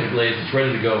my bucket of glaze, it's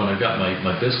ready to go, and I've got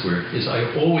my bisqueware. Is I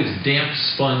always damp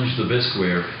sponge the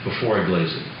bisqueware before I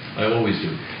glaze it. I always do,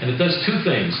 and it does 2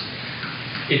 things.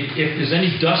 If there's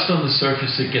any dust on the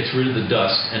surface, it gets rid of the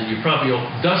dust, and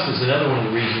dust is another one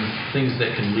of the things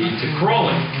that can lead to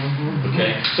crawling.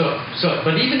 Okay,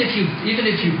 but even if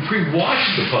you pre-wash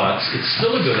the pots, it's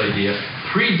still a good idea.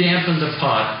 Pre-dampen the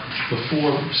pot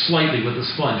before slightly with a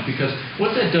sponge, because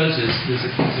what that does is there's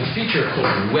a feature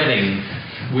called wetting,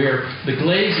 where the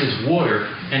glaze is water,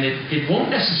 and it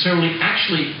won't necessarily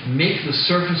actually make the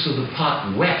surface of the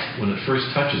pot wet when it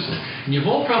first touches it. And you've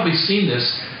all probably seen this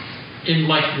in,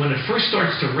 like, when it first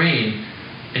starts to rain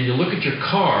and you look at your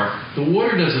car, the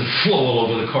water doesn't flow all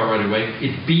over the car right away.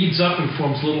 It beads up and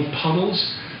forms little puddles.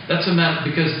 That's a matter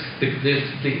because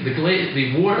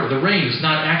the water, the rain is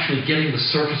not actually getting the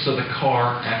surface of the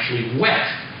car actually wet.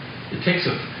 It takes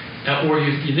or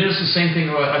you notice the same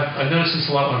thing. I've noticed this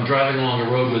a lot when I'm driving along a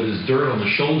road where there's dirt on the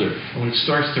shoulder, and when it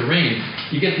starts to rain,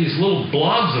 you get these little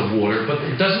blobs of water, but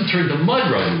it doesn't turn to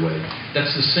mud right away.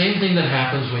 That's the same thing that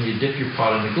happens when you dip your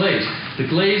pot in the glaze. The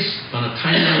glaze, on a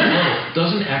tiny little level,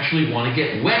 doesn't actually want to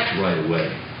get wet right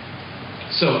away.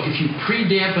 So if you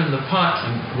pre-dampen the pot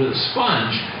with a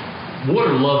sponge,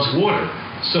 water loves water.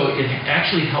 So it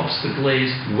actually helps the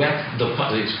glaze wet the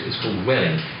pot. It's called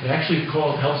wetting. It actually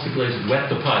helps the glaze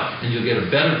wet the pot, and you'll get a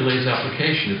better glaze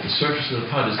application if the surface of the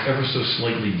pot is ever so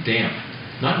slightly damp.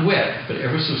 not wet, but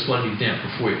ever so slightly damp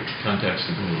before it contacts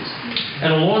the glaze.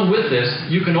 And along with this,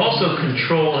 you can also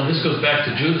control, and this goes back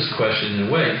to Judith's question in a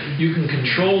way, you can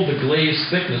control the glaze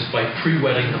thickness by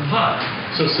pre-wetting the pot.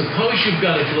 So suppose you've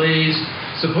got a glaze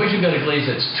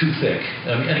that's too thick.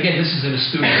 And again, this is in a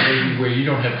studio maybe where you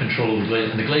don't have control of the glaze,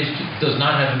 and the glaze does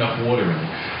not have enough water in it.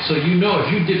 So you know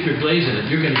if you dip your glaze in it,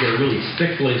 you're going to get a really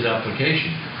thick glaze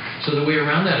application. So the way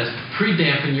around that is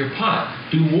pre-dampen your pot.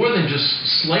 Do more than just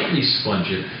slightly sponge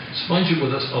it. Sponge it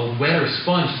with a wetter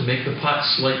sponge to make the pot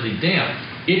slightly damp.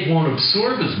 It won't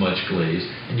absorb as much glaze,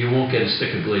 and you won't get as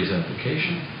thick a glaze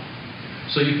application.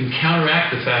 So you can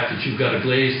counteract the fact that you've got a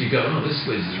glaze. You go, oh, this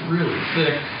glaze is really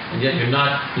thick, and yet you're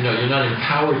not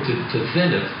empowered to thin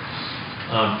it.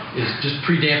 Is just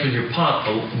pre-dampen your pot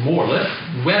more.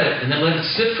 Wet it, and then let it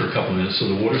sit for a couple of minutes so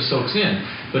the water soaks in.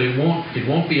 But it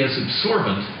won't be as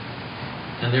absorbent,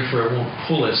 and therefore it won't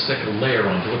pull as thick a layer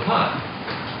onto the pot.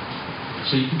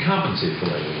 So you can compensate for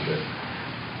that a little bit.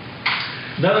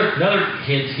 Another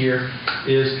hint here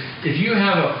is if you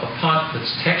have a pot that's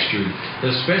textured,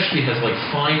 that especially has like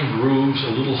fine grooves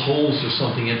or little holes or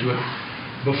something into it,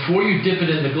 before you dip it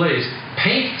in the glaze,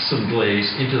 paint some glaze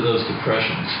into those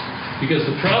depressions. Because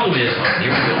the problem is,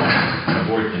 here we go,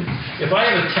 if I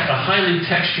have a highly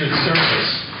textured surface,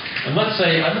 and let's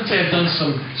say I've done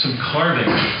some carving,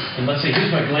 and let's say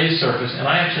here's my glazed surface, and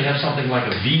I actually have something like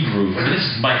a V groove. I mean, this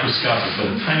is microscopic,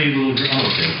 but a tiny little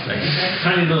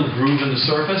groove in the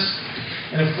surface.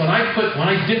 And when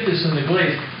I dip this in the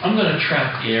glaze, I'm going to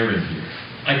trap air in here.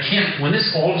 I can't. When this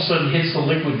all of a sudden hits the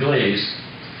liquid glaze,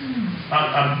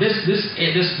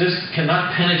 this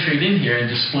cannot penetrate in here and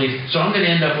displace. So I'm going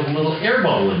to end up with a little air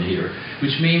bubble in here,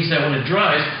 which means that when it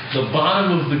dries, the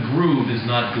bottom of the groove is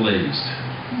not glazed.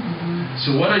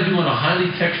 So what I do on a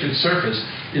highly textured surface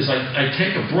is I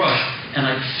take a brush and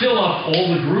I fill up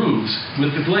all the grooves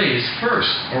with the glaze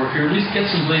first, or at least get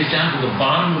some glaze down to the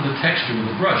bottom of the texture with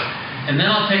the brush. And then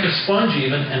I'll take a sponge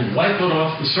even and wipe it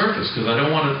off the surface because I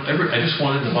just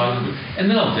want it in the bottom of the groove. And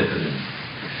then I'll dip it in.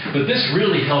 But this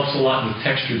really helps a lot with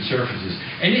textured surfaces.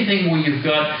 Anything where you've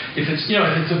got, if it's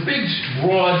a big,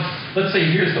 broad, let's say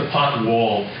here's the pot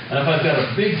wall, and if I've got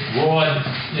a big, broad,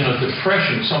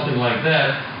 depression, something like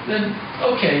that, then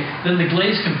the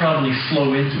glaze can probably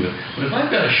flow into it. But if I've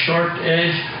got a sharp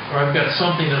edge, or I've got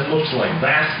something that looks like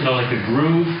that, like a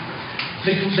groove,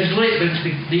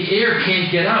 the air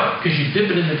can't get out because you dip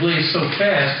it in the glaze so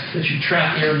fast that you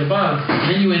trap air in the bottom,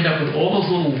 and then you end up with all those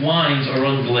little lines are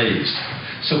unglazed.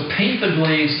 So paint the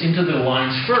glaze into the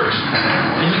lines first,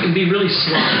 and you can be really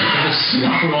sloppy. You can just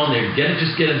slop it on there, get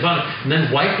it bottom, and then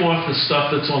wipe off the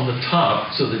stuff that's on the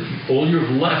top, so that all you're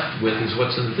left with is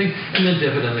what's in the thing, and then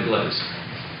dip it in the glaze,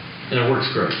 and it works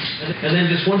great. And then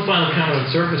just one final comment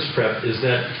on surface prep is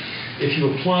that if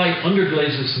you apply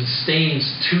underglazes and stains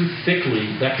too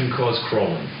thickly, that can cause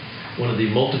crawling.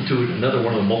 Another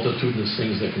one of the multitudinous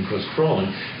things that can cause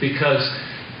crawling, because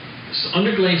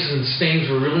underglazes and stains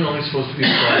were really only supposed to be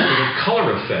applied for the color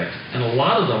effect, and a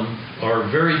lot of them are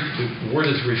the word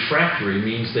is refractory,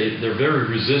 means they're very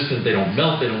resistant, they don't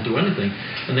melt, they don't do anything,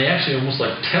 and they actually almost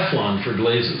like Teflon for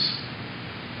glazes.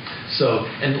 So,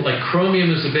 and like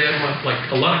chromium is a bad one,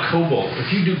 like a lot of cobalt.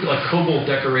 If you do like cobalt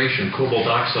decoration, cobalt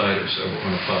oxide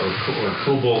on a pot, or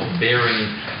cobalt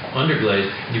bearing underglaze,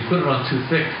 and you put it on too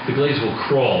thick, the glaze will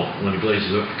crawl when it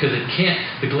glazes up, because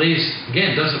the glaze,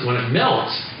 again, when it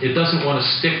melts, it doesn't want to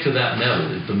stick to that metal.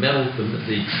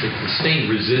 The stain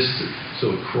resists it,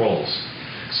 so it crawls.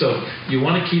 So you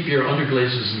want to keep your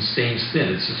underglazes and stains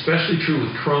thin. It's especially true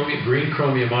with green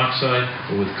chromium oxide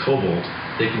or with cobalt.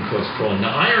 They can cause crawling.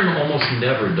 Now, iron almost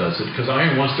never does it, because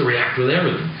iron wants to react with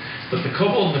everything. But the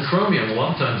cobalt and the chromium a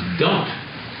lot of times don't.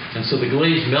 And so the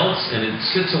glaze melts, and it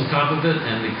sits on top of it,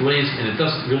 and it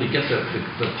doesn't really get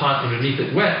the pot underneath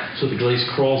it wet, so the glaze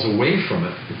crawls away from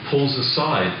it. It pulls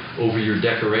aside over your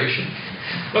decoration.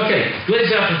 Okay,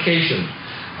 glaze application.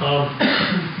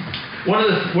 One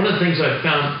of the things I've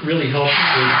found really helpful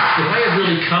is if I have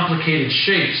really complicated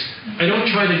shapes, I don't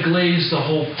try to glaze the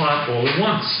whole pot all at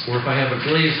once. Or if I have a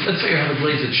glaze, let's say I have a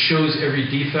glaze that shows every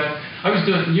defect.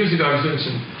 Years ago I was doing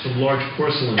some large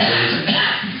porcelain glazing.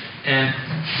 And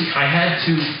I had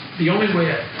to, the only way,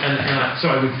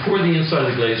 so I would pour the inside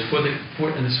of the glaze,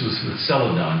 and this was with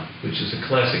Celadon, which is a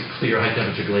classic clear high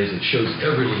temperature glaze that shows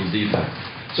every little defect.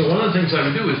 So one of the things I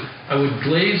would do is I would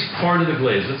glaze part of the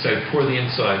glaze. Let's say I pour the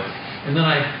inside, and then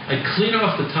I'd clean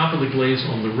off the top of the glaze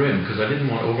on the rim because I didn't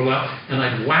want to overlap, and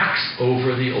I'd wax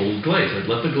over the old glaze. I'd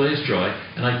let the glaze dry,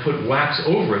 and I'd put wax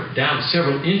over it down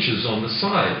several inches on the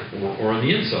side or on the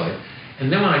inside. And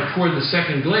then when I poured the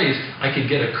second glaze, I could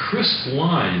get a crisp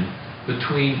line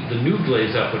between the new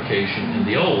glaze application and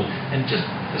the old, and just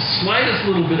the slightest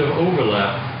little bit of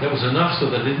overlap that was enough so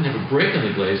that I didn't have a break in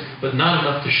the glaze, but not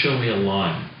enough to show me a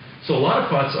line. So a lot of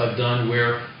pots I've done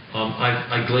where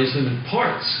I glaze them in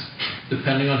parts,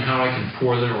 depending on how I can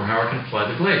pour them or how I can apply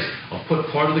the glaze. I'll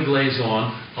put part of the glaze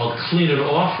on, I'll clean it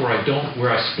off where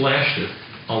I splashed it,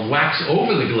 I'll wax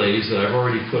over the glaze that I've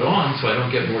already put on so I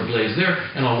don't get more glaze there,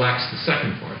 and I'll wax the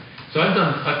second part. So I've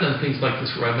done things like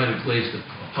this where I might have glazed a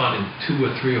pot in 2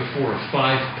 or 3 or 4 or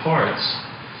 5 parts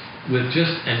with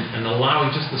just and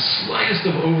allowing just the slightest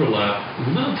of overlap, a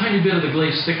little tiny bit of the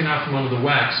glaze sticking out from under the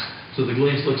wax, so the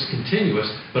glaze looks continuous,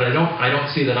 but I don't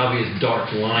see that obvious dark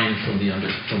line from the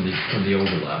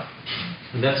overlap.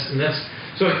 And that's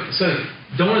so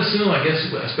don't assume, I guess,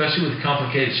 especially with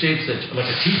complicated shapes, that like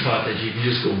a teapot, that you can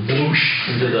just go whoosh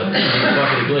into the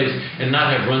bucket of glaze and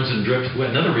not have runs and drips.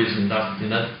 Well, another reason to have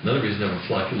a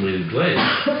flocculated glaze,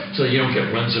 so you don't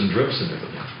get runs and drips and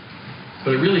everything.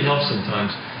 But it really helps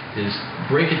sometimes is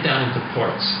break it down into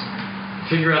parts.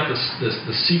 Figure out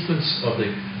the sequence of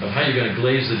how you're going to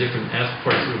glaze the different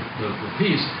parts of the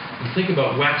piece, and think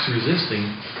about wax resisting,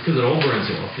 because it all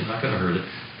burns off. You're not going to hurt it.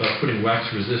 About putting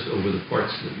wax resist over the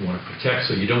parts that you want to protect,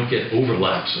 so you don't get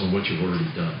overlaps on what you've already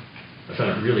done. I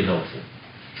found it really helpful.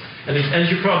 And as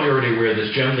you're probably already aware of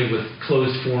this, generally with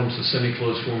closed forms, the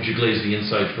semi-closed forms, you glaze the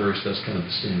inside first. That's kind of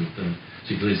the standard thing.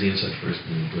 So you glaze the inside first,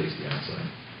 and then you glaze the outside.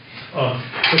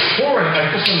 For pouring, I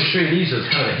just want to show you these as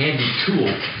kind of a handy tool.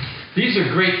 These are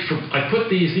great for, I put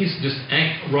these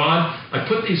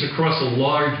across a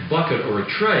large bucket or a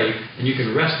tray, and you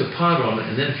can rest the pot on it,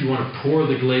 and then if you want to pour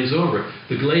the glaze over it,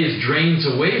 the glaze drains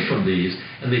away from these,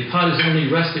 and the pot is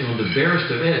only resting on the barest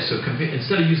of edge. So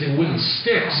instead of using wooden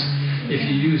sticks, if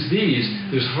you use these,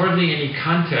 there's hardly any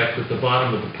contact with the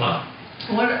bottom of the pot.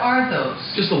 What are those?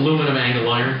 Just aluminum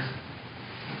angle iron.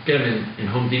 Get them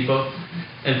in Home Depot.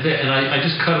 And I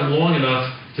just cut them long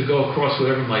enough to go across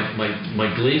whatever my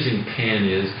glazing pan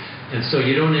is, and so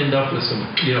you don't end up with some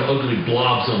ugly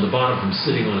blobs on the bottom from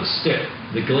sitting on a stick.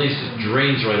 The glaze just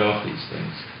drains right off these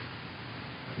things.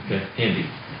 Okay, handy.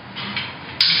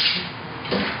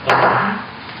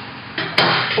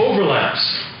 Overlaps.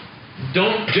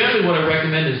 Generally what I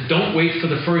recommend is don't wait for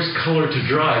the first color to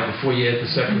dry before you add the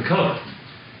second color.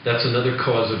 That's another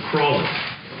cause of crawling.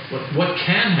 What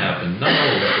can happen, not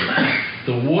all of it,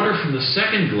 the water from the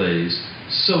second glaze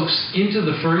soaks into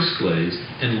the first glaze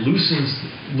and loosens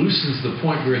the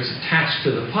point where it's attached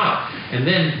to the pot, and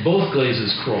then both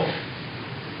glazes crawl.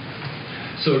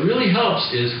 So it really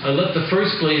helps is I let the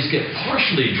first glaze get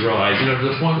partially dry, to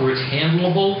the point where it's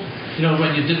handleable.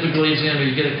 When you dip the glaze in, or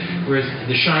you get it where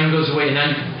the shine goes away, and now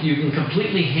you can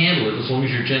completely handle it as long as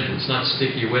you're gentle. It's not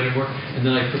sticky or wet anymore. And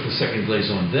then I put the second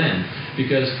glaze on then,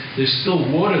 because there's still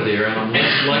water there, and I'm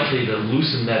less likely to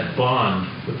loosen that bond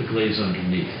with the glaze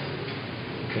underneath.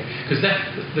 Okay, because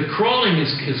the crawling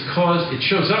is caused. It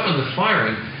shows up in the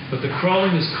firing, but the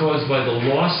crawling is caused by the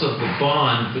loss of the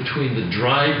bond between the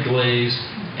dried glaze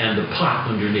and the pot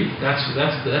underneath. That's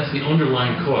the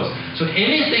underlying cause. So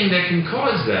anything that can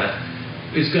cause that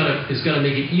is gonna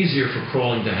make it easier for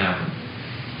crawling to happen.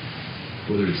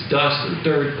 Whether it's dust or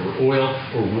dirt or oil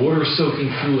or water soaking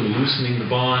through and loosening the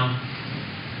bond,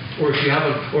 or if you have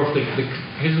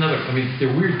here's another.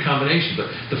 They're weird combinations,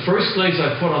 but the first glaze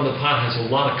I put on the pot has a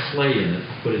lot of clay in it,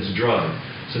 but it's dry.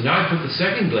 So now I put the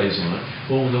second glaze on it.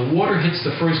 Well, when the water hits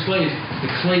the first glaze,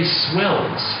 the clay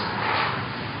swells.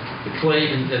 The clay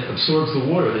that absorbs the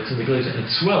water that's in the glaze, and it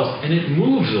swells, and it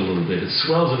moves a little bit. It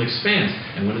swells and expands.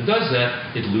 And when it does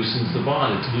that, it loosens the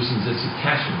bond. It loosens its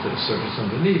attachment to the surface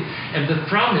underneath. And the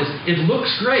problem is, it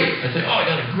looks great. I think, I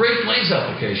got a great glaze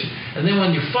application. And then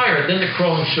when you fire it, then the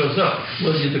crawling shows up.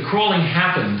 Well, the crawling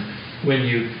happened when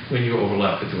you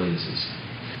overlap the glazes.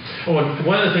 Oh, and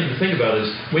one other thing to think about is,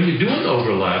 when you're doing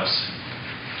overlaps,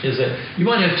 is that you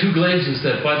might have two glazes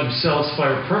that by themselves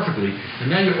fire perfectly, and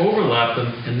now you overlap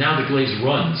them, and now the glaze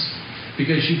runs.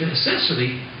 Because you can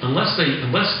essentially,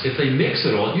 if they mix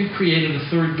at all, you've created a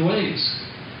third glaze.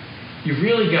 You've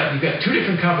got two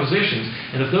different compositions,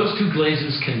 and if those two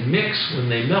glazes can mix when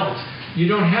they melt, you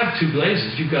don't have two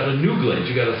glazes. You've got a new glaze.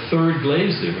 You've got a third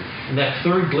glaze there, and that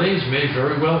third glaze may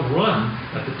very well run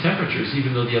at the temperatures,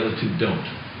 even though the other two don't.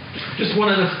 Just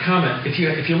one other comment: if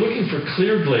you're looking for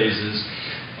clear glazes,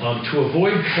 to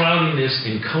avoid cloudiness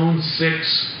in cone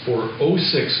 6 or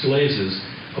 06 glazes,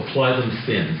 apply them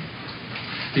thin.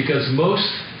 Because most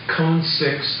cone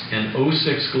 6 and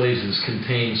 06 glazes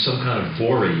contain some kind of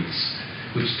borates,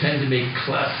 which tend to make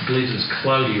glazes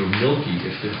cloudy or milky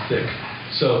if they're thick.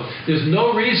 So there's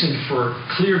no reason for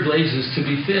clear glazes to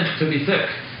be thick.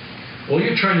 All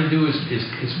you're trying to do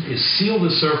is seal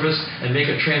the surface and make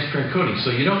a transparent coating.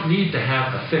 So you don't need to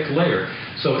have a thick layer.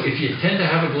 So if you tend to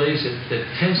have a glaze that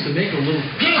tends to make a little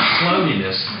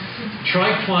cloudiness, try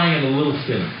applying it a little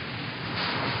thinner.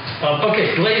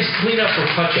 Okay, glaze cleanup or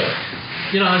touch-up.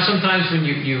 You know, sometimes when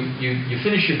you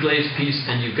finish your glaze piece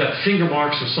and you've got finger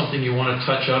marks or something you want to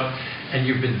touch up, and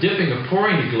you've been dipping or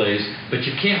pouring the glaze, but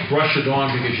you can't brush it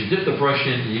on because you dip the brush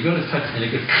in and you go to touch and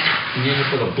you end up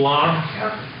with a blob.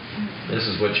 This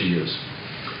is what you use.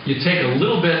 You take a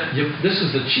little bit. This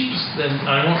is the cheapest. Then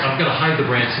I'm going to hide the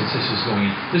brand since this is going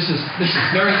in. This is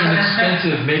very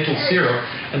inexpensive maple syrup,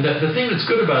 and the thing that's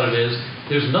good about it is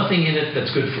there's nothing in it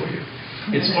that's good for you.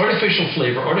 It's artificial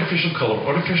flavor, artificial color,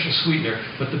 artificial sweetener,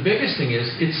 but the biggest thing is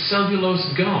it's cellulose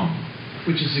gum,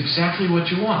 which is exactly what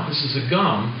you want. This is a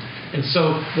gum. And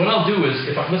so what I'll do is,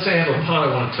 let's say I have a pot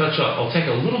I want to touch up, I'll take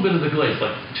a little bit of the glaze,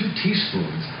 like 2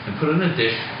 teaspoons, and put it in a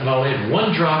dish, and I'll add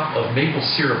 1 drop of maple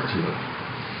syrup to it.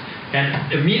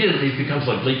 And immediately it becomes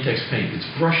like latex paint. It's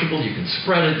brushable, you can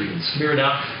spread it, you can smear it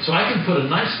out. So I can put a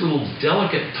nice little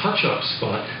delicate touch-up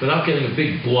spot without getting a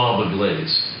big blob of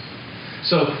glaze.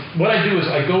 So what I do is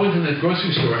I go into the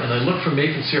grocery store and I look for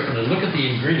maple syrup and I look at the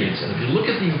ingredients. And if you look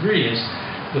at the ingredients,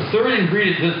 the third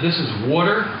ingredient, this is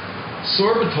water,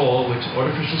 sorbitol, which is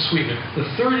artificial sweetener. The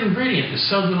third ingredient is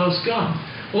cellulose gum.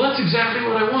 Well, that's exactly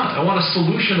what I want. I want a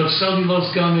solution of cellulose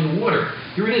gum in water.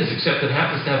 Here it is, except it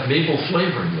happens to have maple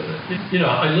flavoring with it. You know,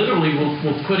 I literally will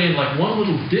put in like 1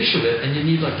 little dish of it, and you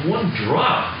need like 1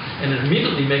 drop, and it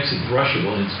immediately makes it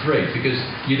brushable, and it's great because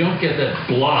you don't get that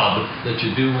blob that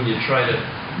you do when you try to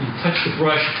touch the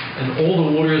brush, and all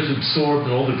the water is absorbed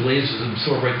and all the glaze is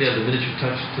absorbed right there the minute you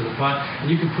touch it to the pot,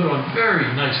 and you can put on very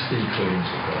nice thin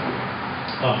coatings of that.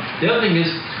 The other thing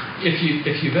is,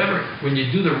 if you've ever, when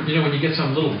you do when you get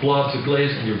some little blobs of glaze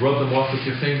and you rub them off with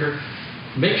your finger,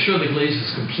 make sure the glaze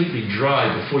is completely dry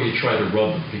before you try to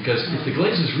rub them. Because if the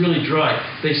glaze is really dry,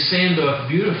 they sand off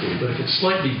beautifully. But if it's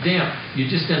slightly damp, you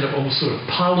just end up almost sort of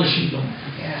polishing them.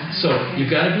 Yeah. So you've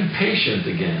got to be patient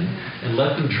again and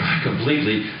let them dry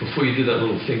completely before you do that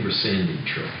little finger sanding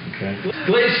trick. Okay.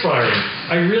 Glaze firing.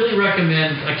 I really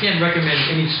recommend, I can't recommend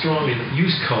any strongly, but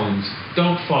use cones.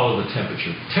 Don't follow the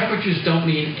temperature. Temperatures don't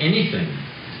mean anything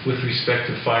with respect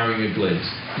to firing a glaze.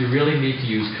 You really need to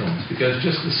use cones because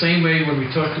just the same way when we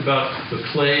talked about the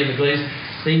clay and the glaze,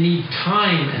 they need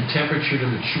time and temperature to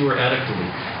mature adequately,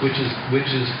 which is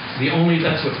the only,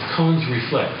 that's what cones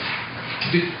reflect.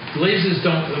 Glazes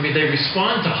don't, they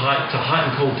respond to hot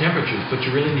and cold temperatures, but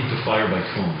you really need to fire by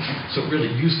cones. So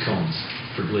really use cones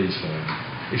for glaze firing.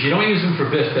 If you don't use them for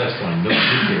bisque, that's fine. No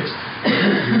one cares.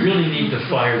 You really need to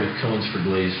fire with cones for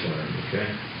glaze firing, okay?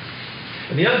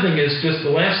 And the other thing is, just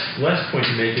the last point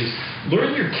to make is,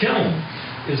 learn your kiln.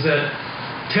 Is that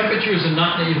temperatures are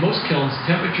not, in most kilns,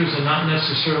 temperatures are not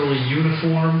necessarily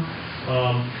uniform.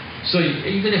 So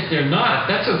even if they're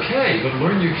not, that's okay, but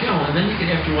learn your kiln. And then you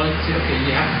can, after a while, say, okay,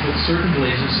 you have to put certain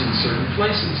glazes in certain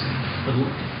places.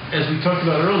 As we talked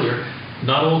about earlier,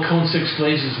 not all cone 6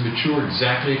 glazes mature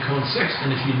exactly at cone 6. And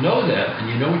if you know that, and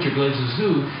you know what your glazes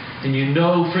do, and you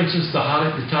know, for instance, the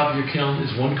top of your kiln is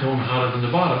 1 cone hotter than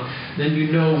the bottom, then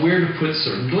you know where to put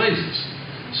certain glazes.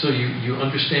 So you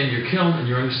understand your kiln and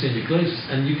you understand your glazes,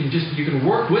 and you can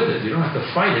work with it. You don't have to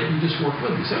fight it. You just work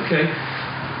with it. You say, okay,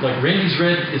 like Randy's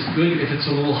red is good if it's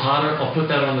a little hotter. I'll put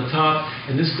that on the top,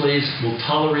 and this glaze will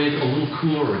tolerate a little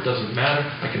cooler, or it doesn't matter.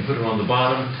 I can put it on the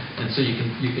bottom, and so you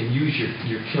can use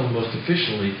your kiln most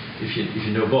efficiently if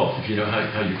you know both. If you know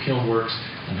how your kiln works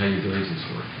and how your glazes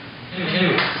work.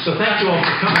 Anyway, so thank you all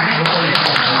for coming.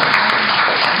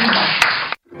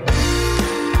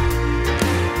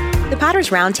 The Potter's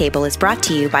Roundtable is brought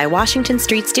to you by Washington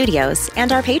Street Studios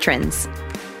and our patrons.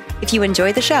 If you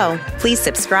enjoy the show, please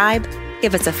subscribe,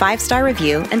 give us a 5-star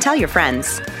review, and tell your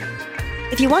friends.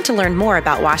 If you want to learn more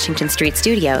about Washington Street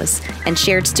Studios and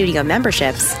shared studio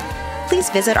memberships, please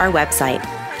visit our website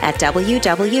at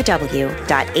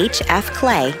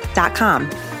www.hfclay.com.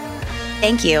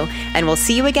 Thank you, and we'll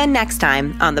see you again next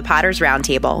time on the Potter's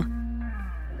Roundtable.